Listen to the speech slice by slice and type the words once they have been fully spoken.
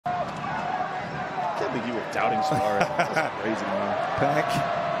don't think you were doubting Suarez. That's crazy, man.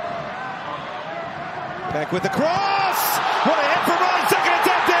 Peck with the cross. What a hit from Rice. Second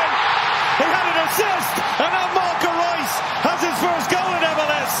attempt in. He had an assist. And now Marco Rice has his first goal in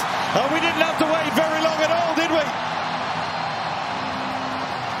MLS. And we didn't have to wait very long at all, did we?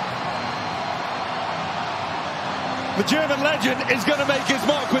 The German legend is going to make his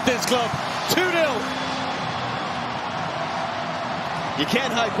mark with this club. 2-0. You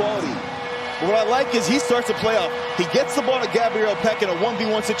can't hide quality. But what I like is he starts the playoff. He gets the ball to Gabriel Peck in a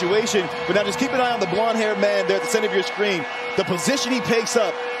 1v1 situation. But now just keep an eye on the blonde-haired man there at the center of your screen. The position he takes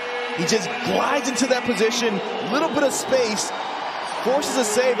up. He just glides into that position. Little bit of space. Forces a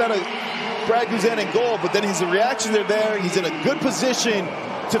save out of Brad Guzan in goal. But then his reactions are there. He's in a good position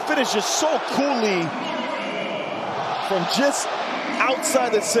to finish just so coolly from just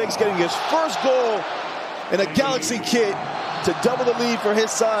outside the 6, getting his first goal in a Galaxy kit to double the lead for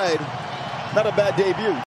his side. Not a bad debut.